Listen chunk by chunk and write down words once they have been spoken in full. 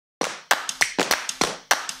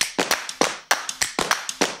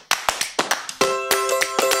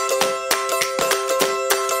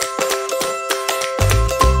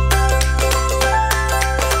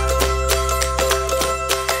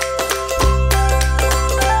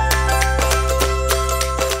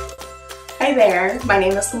Hi there, my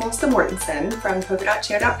name is Melissa Mortensen from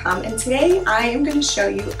polka.chair.com, and today I am going to show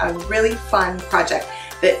you a really fun project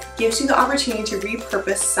that gives you the opportunity to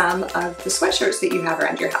repurpose some of the sweatshirts that you have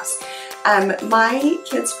around your house. My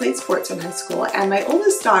kids played sports in high school, and my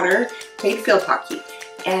oldest daughter played field hockey.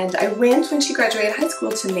 And I went when she graduated high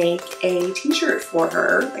school to make a t-shirt for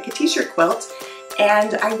her, like a t-shirt quilt,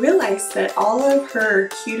 and I realized that all of her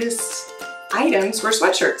cutest items were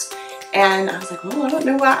sweatshirts. And I was like, well, I don't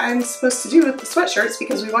know what I'm supposed to do with the sweatshirts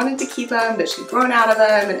because we wanted to keep them, but she'd grown out of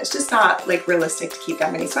them, and it's just not like realistic to keep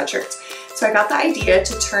that many sweatshirts. So I got the idea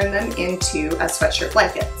to turn them into a sweatshirt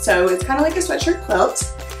blanket. So it's kind of like a sweatshirt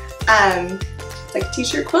quilt, like a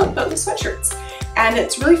t-shirt quilt, but with sweatshirts. And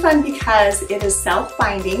it's really fun because it is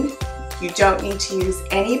self-binding. You don't need to use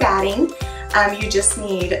any batting. You just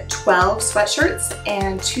need 12 sweatshirts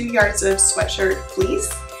and 2 yards of sweatshirt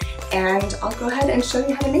fleece. And I'll go ahead and show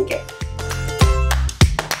you how to make it.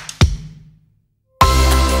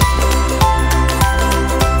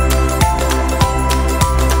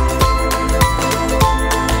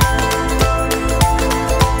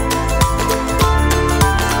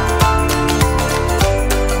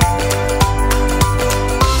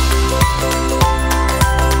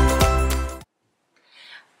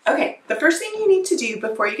 Okay, the first thing you need to do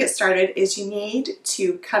before you get started is you need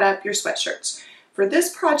to cut up your sweatshirts. For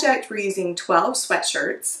this project, we're using 12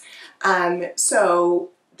 sweatshirts, so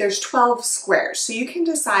there's 12 squares, so you can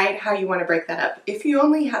decide how you want to break that up. If you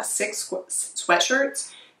only have 6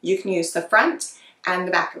 sweatshirts, you can use the front and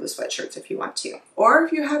the back of the sweatshirts if you want to. Or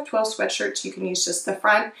if you have 12 sweatshirts, you can use just the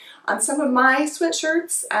front. On some of my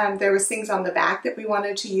sweatshirts, there was things on the back that we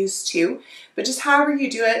wanted to use too, but just however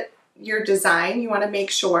you do it, your design, you want to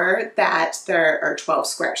make sure that there are 12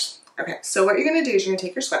 squares. Okay, so what you're going to do is you're going to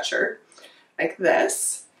take your sweatshirt like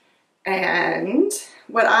this, and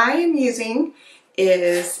what I am using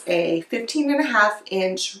is a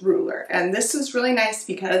 15.5-inch ruler, and this is really nice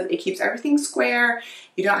because it keeps everything square.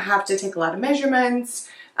 You don't have to take a lot of measurements.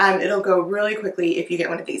 It'll go really quickly if you get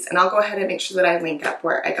one of these, and I'll go ahead and make sure that I link up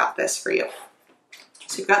where I got this for you.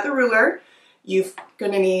 So you've got the ruler, you're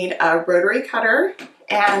going to need a rotary cutter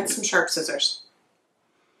and some sharp scissors.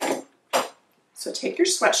 So take your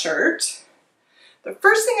sweatshirt. The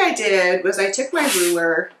first thing I did was I took my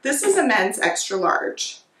ruler, this is a men's extra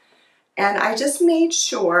large, and I just made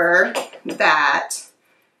sure that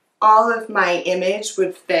all of my image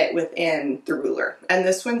would fit within the ruler, and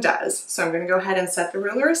this one does. So I'm going to go ahead and set the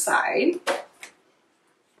ruler aside,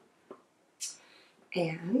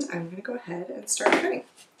 and I'm going to go ahead and start cutting.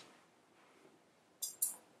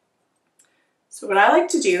 So what I like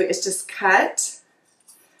to do is just cut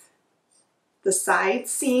the side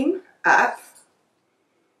seam up,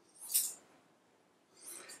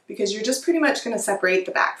 because you're just pretty much going to separate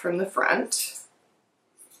the back from the front.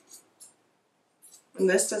 And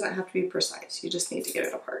this doesn't have to be precise, you just need to get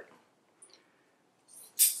it apart.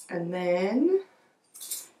 And then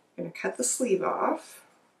I'm going to cut the sleeve off.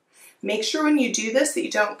 Make sure when you do this that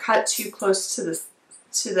you don't cut too close to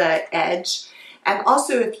the edge. And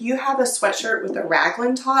also, if you have a sweatshirt with a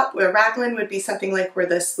raglan top, where raglan would be something like where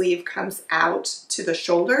the sleeve comes out to the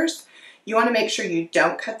shoulders, you want to make sure you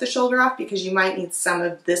don't cut the shoulder off because you might need some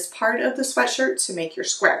of this part of the sweatshirt to make your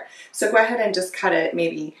square. So go ahead and just cut it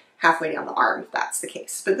maybe halfway down the arm if that's the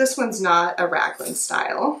case. But this one's not a raglan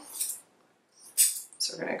style.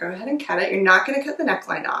 So we're going to go ahead and cut it. You're not going to cut the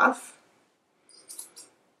neckline off.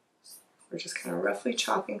 We're just kind of roughly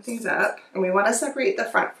chopping things up. And we want to separate the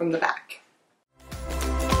front from the back.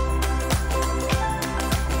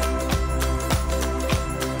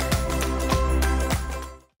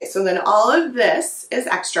 So then all of this is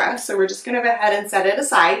extra, so we're just going to go ahead and set it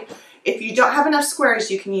aside. If you don't have enough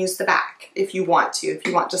squares, you can use the back if you want to, if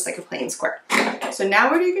you want just like a plain square. So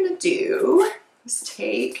now what you're going to do is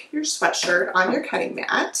take your sweatshirt on your cutting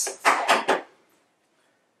mat,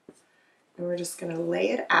 and we're just going to lay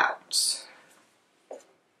it out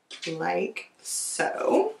like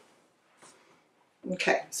so.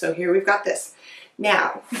 Okay, so here we've got this.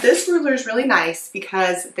 Now, this ruler is really nice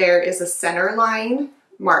because there is a center line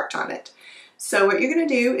marked on it. So what you're going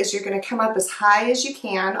to do is you're going to come up as high as you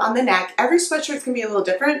can on the neck. Every sweatshirt can be a little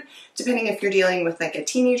different depending if you're dealing with like a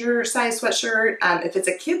teenager size sweatshirt. If it's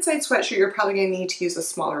a kid size sweatshirt, you're probably going to need to use a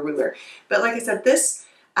smaller ruler. But like I said, this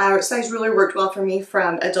size ruler worked well for me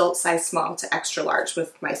from adult size small to extra large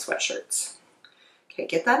with my sweatshirts. Okay,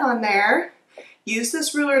 get that on there. Use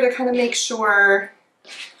this ruler to kind of make sure,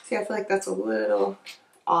 see, I feel like that's a little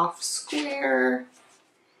off square.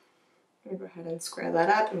 I'm going to go ahead and square that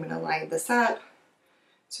up. I'm going to line this up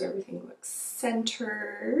so everything looks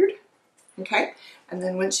centered. Okay, and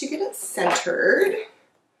then once you get it centered,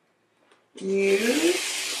 I'm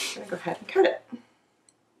gonna go ahead and cut it.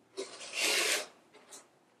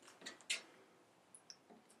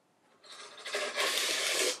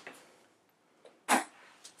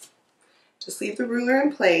 Just leave the ruler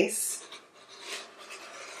in place.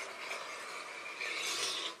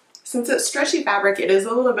 Since it's stretchy fabric, it is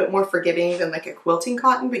a little bit more forgiving than like a quilting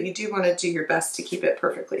cotton, but you do want to do your best to keep it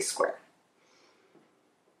perfectly square.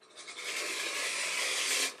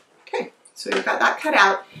 Okay, so we've got that cut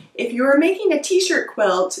out. If you were making a t-shirt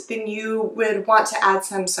quilt, then you would want to add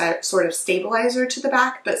some sort of stabilizer to the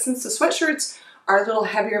back, but since the sweatshirts are a little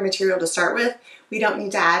heavier material to start with, we don't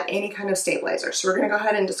need to add any kind of stabilizer. So we're going to go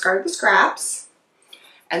ahead and discard the scraps,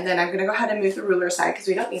 and then I'm going to go ahead and move the ruler aside because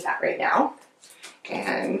we don't need that right now.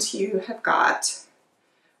 And you have got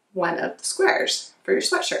one of the squares for your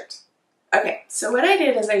sweatshirt. Okay, so what I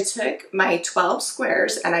did is I took my 12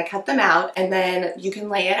 squares and I cut them out, and then you can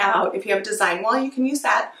lay it out. If you have a design wall, you can use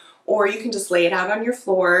that, or you can just lay it out on your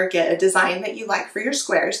floor, get a design that you like for your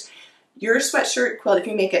squares. Your sweatshirt quilt, if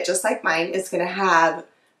you make it just like mine, is going to have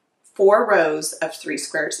 4 rows of 3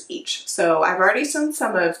 squares each. So I've already sewn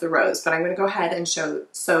some of the rows, but I'm going to go ahead and sew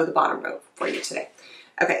the bottom row for you today.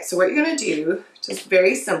 Okay, so what you're going to do, just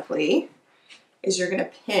very simply, is you're going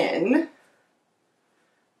to pin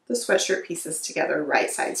the sweatshirt pieces together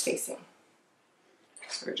right sides facing.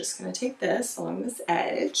 So we're just going to take this along this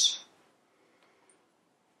edge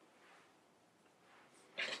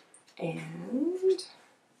and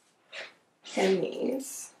pin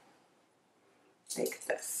these like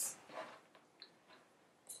this.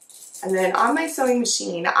 And then on my sewing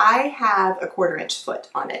machine, I have a 1/4 inch foot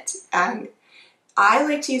on it. I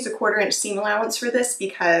like to use a 1/4 inch seam allowance for this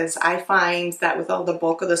because I find that with all the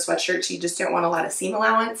bulk of the sweatshirts, you just don't want a lot of seam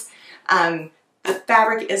allowance. The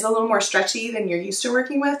fabric is a little more stretchy than you're used to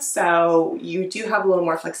working with, so you do have a little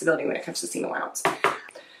more flexibility when it comes to seam allowance.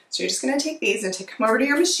 So you're just going to take these and come over to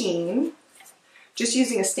your machine, just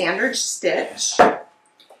using a standard stitch,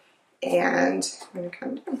 and I'm going to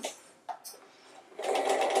come down.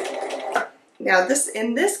 Now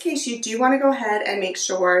in this case, you do want to go ahead and make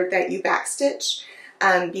sure that you backstitch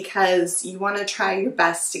because you want to try your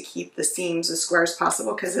best to keep the seams as square as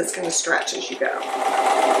possible because it's going to stretch as you go.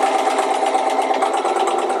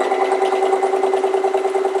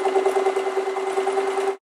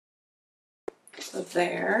 So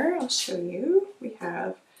there, I'll show you, we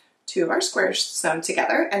have 2 of our squares sewn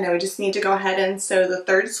together, and then we just need to go ahead and sew the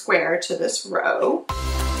 3rd square to this row.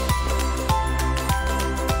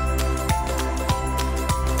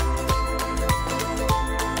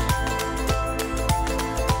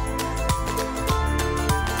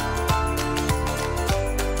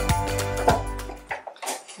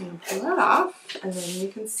 Pull that off, and then you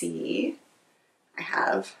can see I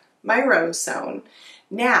have my row sewn.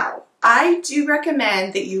 Now, I do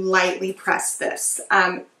recommend that you lightly press this.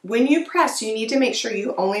 When you press, you need to make sure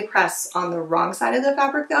you only press on the wrong side of the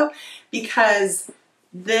fabric though, because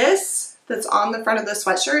this that's on the front of the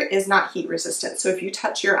sweatshirt is not heat resistant. So if you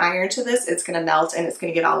touch your iron to this, it's going to melt and it's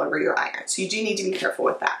going to get all over your iron. So you do need to be careful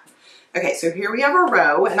with that. Okay, so here we have our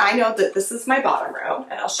row, and I know that this is my bottom row,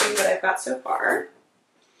 and I'll show you what I've got so far.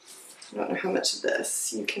 I don't know how much of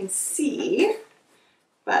this you can see,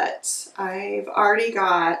 but I've already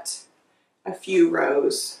got a few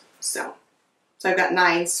rows sewn. So I've got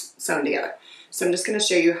 9 sewn together. So I'm just going to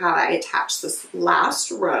show you how I attach this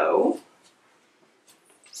last row.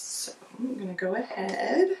 So I'm going to go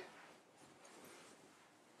ahead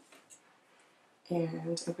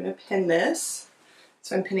and I'm going to pin this.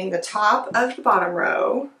 So I'm pinning the top of the bottom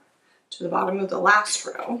row to the bottom of the last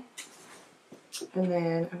row. And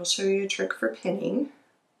then I will show you a trick for pinning.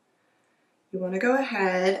 You want to go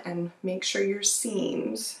ahead and make sure your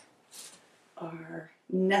seams are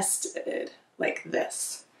nested like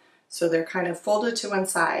this. So they're kind of folded to one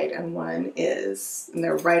side and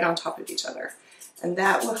they're right on top of each other. And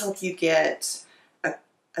that will help you get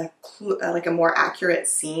like a more accurate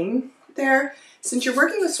seam there. Since you're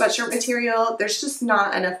working with sweatshirt material, there's just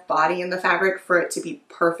not enough body in the fabric for it to be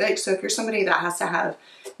perfect. So if you're somebody that has to have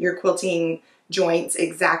your quilting joints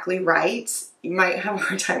exactly right, you might have a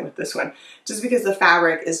hard time with this one, just because the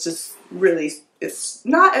fabric is just really, it's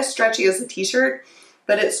not as stretchy as a t-shirt,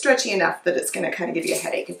 but it's stretchy enough that it's going to kind of give you a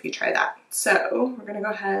headache if you try that. So we're going to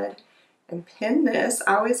go ahead and pin this.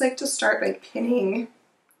 I always like to start by pinning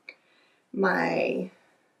my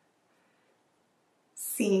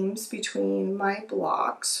seams between my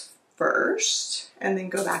blocks first, and then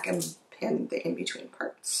go back and pin the in-between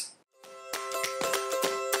parts.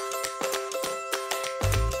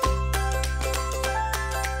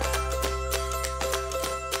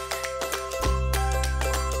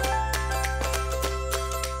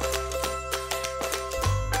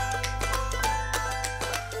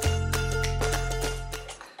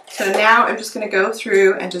 So now I'm just going to go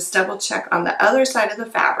through and just double check on the other side of the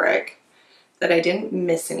fabric that I didn't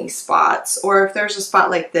miss any spots, or if there's a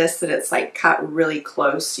spot like this that it's like cut really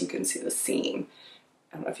close so you can see the seam.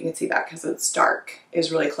 I don't know if you can see that because it's dark,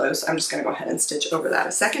 is really close. I'm just going to go ahead and stitch over that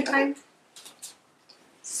a second time.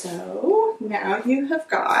 So now you have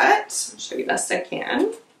got, I'll show you best I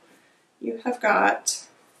can, you have got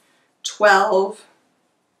 12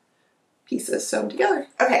 pieces sewn together.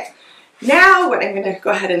 Okay. Now what I'm going to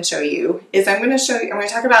go ahead and show you is I'm going to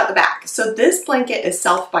talk about the back. So this blanket is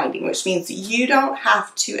self-binding, which means you don't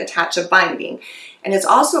have to attach a binding. And it's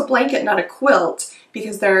also a blanket, not a quilt,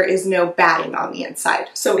 because there is no batting on the inside.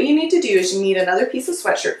 So what you need to do is you need another piece of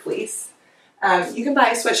sweatshirt fleece. You can buy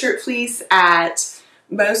a sweatshirt fleece at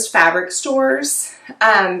most fabric stores.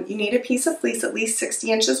 You need a piece of fleece at least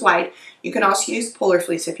 60 inches wide. You can also use polar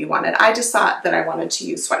fleece if you wanted. I just thought that I wanted to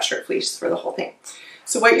use sweatshirt fleece for the whole thing.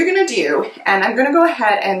 So what you're going to do, and I'm going to go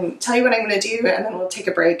ahead and tell you what I'm going to do, and then we'll take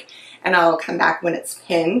a break and I'll come back when it's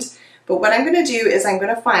pinned. But what I'm going to do is I'm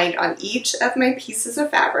going to find on each of my pieces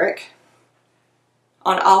of fabric,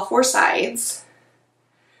 on all 4 sides,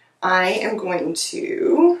 I am going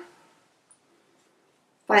to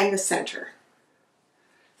find the center.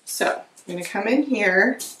 So I'm going to come in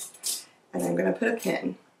here and I'm going to put a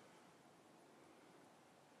pin,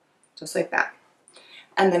 just like that.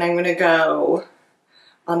 And then I'm going to go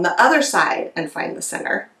on the other side and find the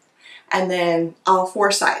center, and then all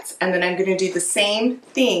 4 sides. And then I'm going to do the same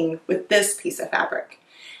thing with this piece of fabric.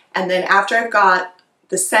 And then after I've got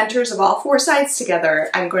the centers of all 4 sides together,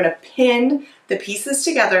 I'm going to pin the pieces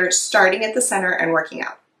together, starting at the center and working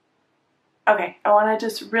out. Okay, I want to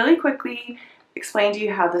just really quickly explain to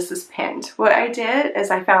you how this is pinned. What I did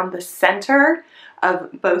is I found the center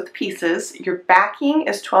of both pieces. Your backing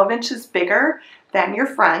is 12 inches bigger than your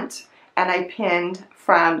front, and I pinned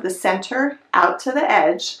from the center out to the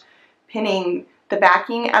edge, pinning the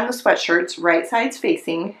backing and the sweatshirts right sides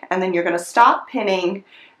facing, and then you're going to stop pinning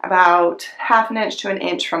about ½ inch to 1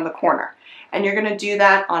 inch from the corner. And you're going to do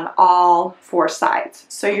that on all 4 sides.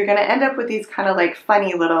 So you're going to end up with these kind of like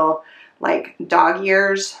funny little like dog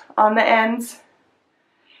ears on the ends.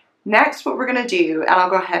 Next, what we're going to do, and I'll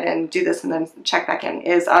go ahead and do this and then check back in,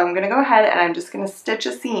 is I'm going to go ahead and I'm just going to stitch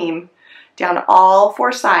a seam down all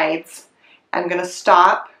 4 sides. I'm going to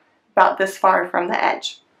stop about this far from the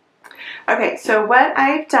edge. Okay, so what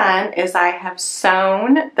I've done is I have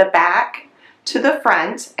sewn the back to the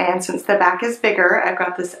front, and since the back is bigger, I've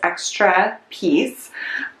got this extra piece.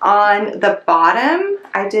 On the bottom,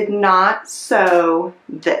 I did not sew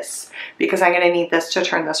this because I'm going to need this to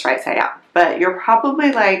turn this right side out. But you're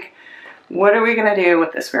probably like, what are we going to do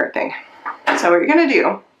with this weird thing? So what you're going to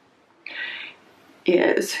do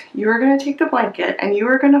is you're going to take the blanket and you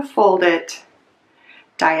are going to fold it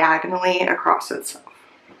diagonally across itself.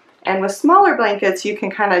 And with smaller blankets, you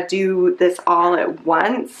can kind of do this all at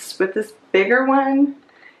once. With this bigger one,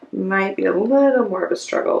 it might be a little more of a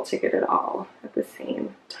struggle to get it all at the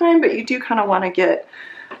same time, but you do kind of want to get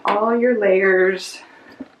all your layers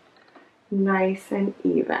nice and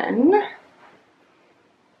even.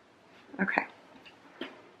 Okay,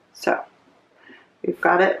 so we've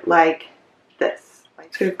got it like this.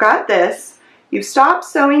 So we've got this. You've stopped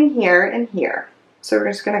sewing here and here. So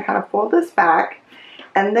we're just going to kind of fold this back.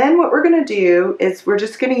 And then what we're going to do is we're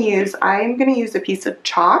just going to use, I'm going to use a piece of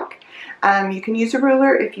chalk. You can use a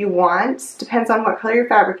ruler if you want. Depends on what color your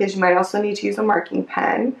fabric is. You might also need to use a marking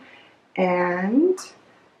pen. And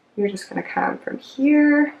you're just going to come from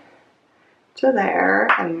here to there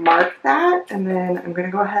and mark that. And then I'm going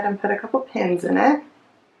to go ahead and put a couple pins in it,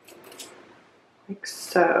 like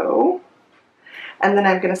so. And then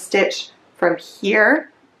I'm going to stitch from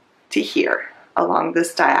here to here along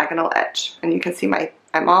this diagonal edge. And you can see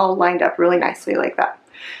I'm all lined up really nicely like that.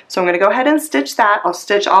 So I'm going to go ahead and stitch that. I'll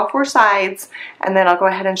stitch all 4 sides, and then I'll go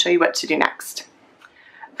ahead and show you what to do next.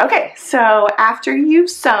 Okay, so after you've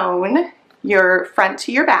sewn your front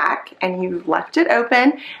to your back and you've left it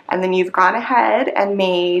open, and then you've gone ahead and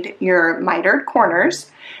made your mitered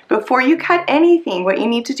corners, before you cut anything, what you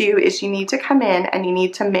need to do is you need to come in and you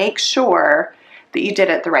need to make sure that you did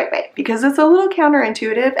it the right way, because it's a little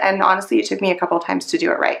counterintuitive, and honestly it took me a couple times to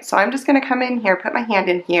do it right. So I'm just going to come in here, put my hand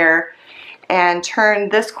in here, and turn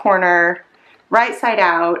this corner right side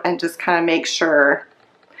out and just kind of make sure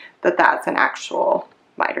that that's an actual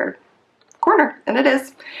mitered corner, and it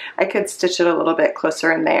is. I could stitch it a little bit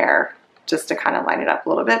closer in there just to kind of line it up a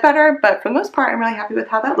little bit better, but for the most part I'm really happy with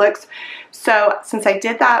how that looks. So since I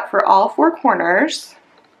did that for all 4 corners,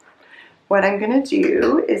 what I'm going to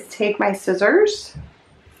do is take my scissors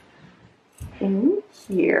in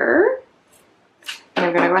here, And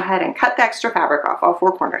I'm going to go ahead and cut the extra fabric off all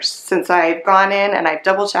four corners since I've gone in and I've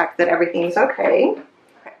double checked that everything's okay.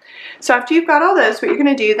 So after you've got all those, what you're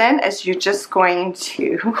going to do then is you're just going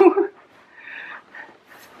to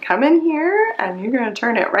come in here and you're going to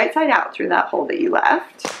turn it right side out through that hole that you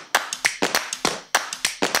left.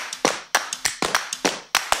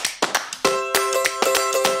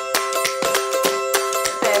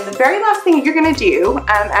 Then the very last thing you're going to do,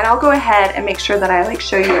 and I'll go ahead and make sure that I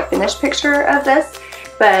show you a finished picture of this,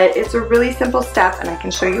 but it's a really simple step and I can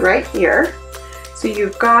show you right here. So you're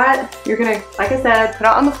gonna, like I said, put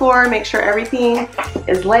it on the floor, make sure everything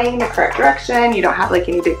is laying the correct direction, you don't have like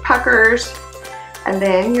any big puckers, and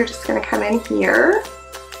then you're just gonna come in here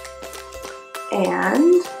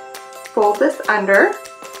and fold this under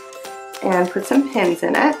and put some pins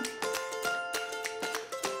in it,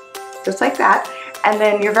 just like that. And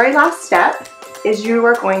then your very last step is you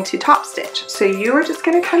are going to top stitch. So you are just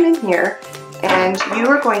gonna come in here and you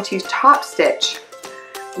are going to top stitch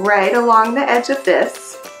right along the edge of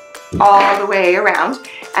this all the way around,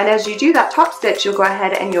 and as you do that top stitch you'll go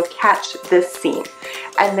ahead and you'll catch this seam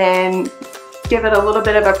and then give it a little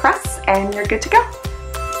bit of a press and you're good to go.